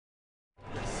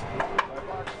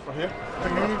For here?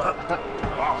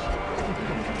 Wow.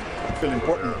 I feel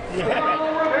important. Yeah.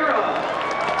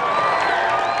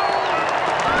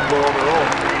 But overall, it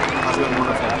has been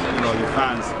wonderful. You know, the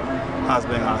fans has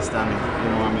been outstanding. You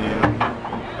know, I mean,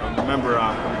 I remember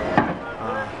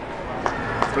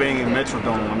playing in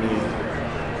Metrodome. I mean,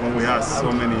 when we had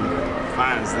so many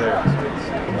fans there,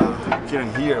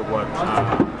 couldn't hear what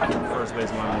first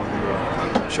baseman or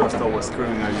the shortstop was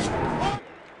screaming at you.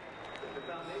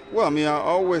 Well, I mean, I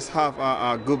always have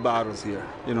good battles here.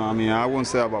 You know, I mean, I won't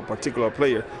say about a particular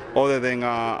player, other than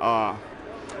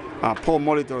Paul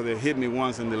Molitor that hit me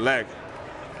once in the leg,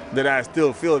 that I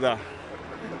still feel that.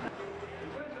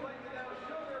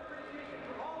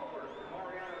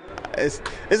 It's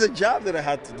a job that I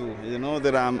had to do. You know,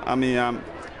 that I'm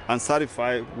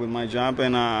satisfied with my job,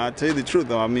 and I tell you the truth,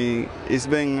 though. I mean, it's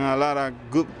been a lot of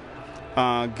good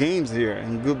games here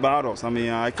and good battles. I mean,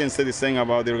 I can't say the same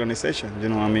about the organization. You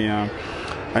know, I mean,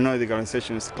 I know the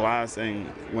organization is class, and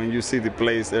when you see the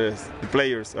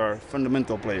players are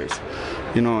fundamental players.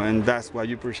 You know, and that's what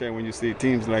you appreciate when you see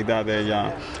teams like that.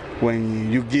 That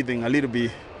when you give them a little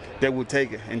bit, they will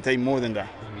take it and take more than that.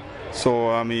 So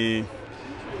I mean,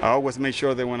 I always make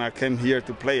sure that when I came here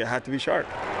to play, I had to be sharp.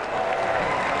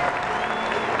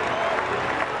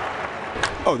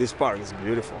 Oh, this park is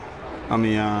beautiful. I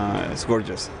mean, it's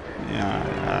gorgeous.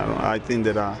 Yeah, I think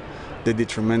that they did a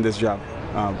tremendous job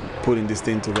putting this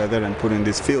team together and putting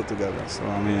this field together. So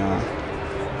I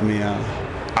mean,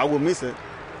 I will miss it.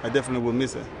 I definitely will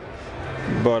miss it.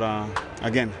 But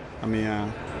again, I mean,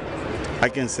 I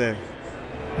can say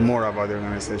more about the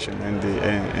organization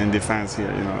and the fans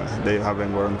here. You know, they have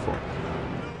been wonderful.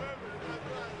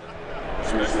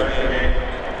 It's an exciting game,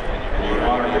 and you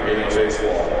honor the game of baseball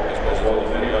as well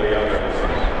as anybody out there.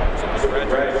 So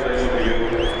congratulations to you.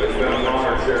 It's been an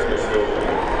honor sharing this field with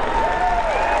you.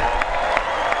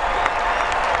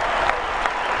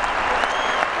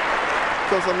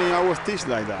 Because I mean, I was taught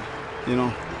like that. You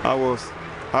know, I was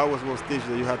taught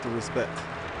that you have to respect.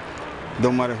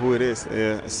 Don't matter who it is,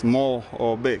 small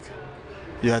or big,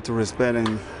 you have to respect.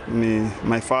 And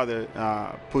my father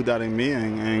put that in me,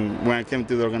 and when I came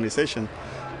to the organization,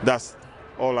 that's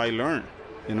all I learned.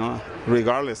 You know,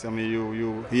 regardless, I mean,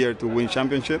 you here to win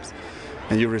championships,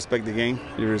 and you respect the game,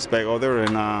 you respect others,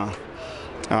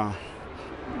 and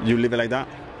you live it like that.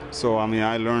 So I mean,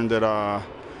 I learned that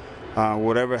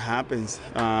whatever happens,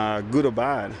 good or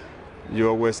bad, you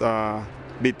always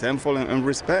be thankful and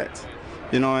respect.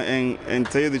 You know, and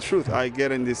tell you the truth, I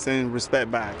get in the same respect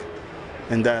back,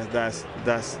 and that's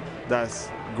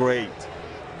great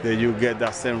that you get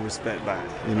that same respect back.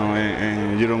 You know,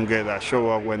 and you don't get that show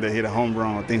up when they hit a home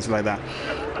run or things like that.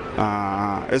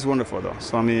 It's wonderful though.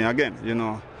 So I mean, again, you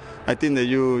know, I think that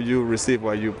you receive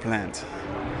what you plant.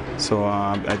 So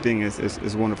I think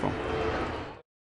it's wonderful.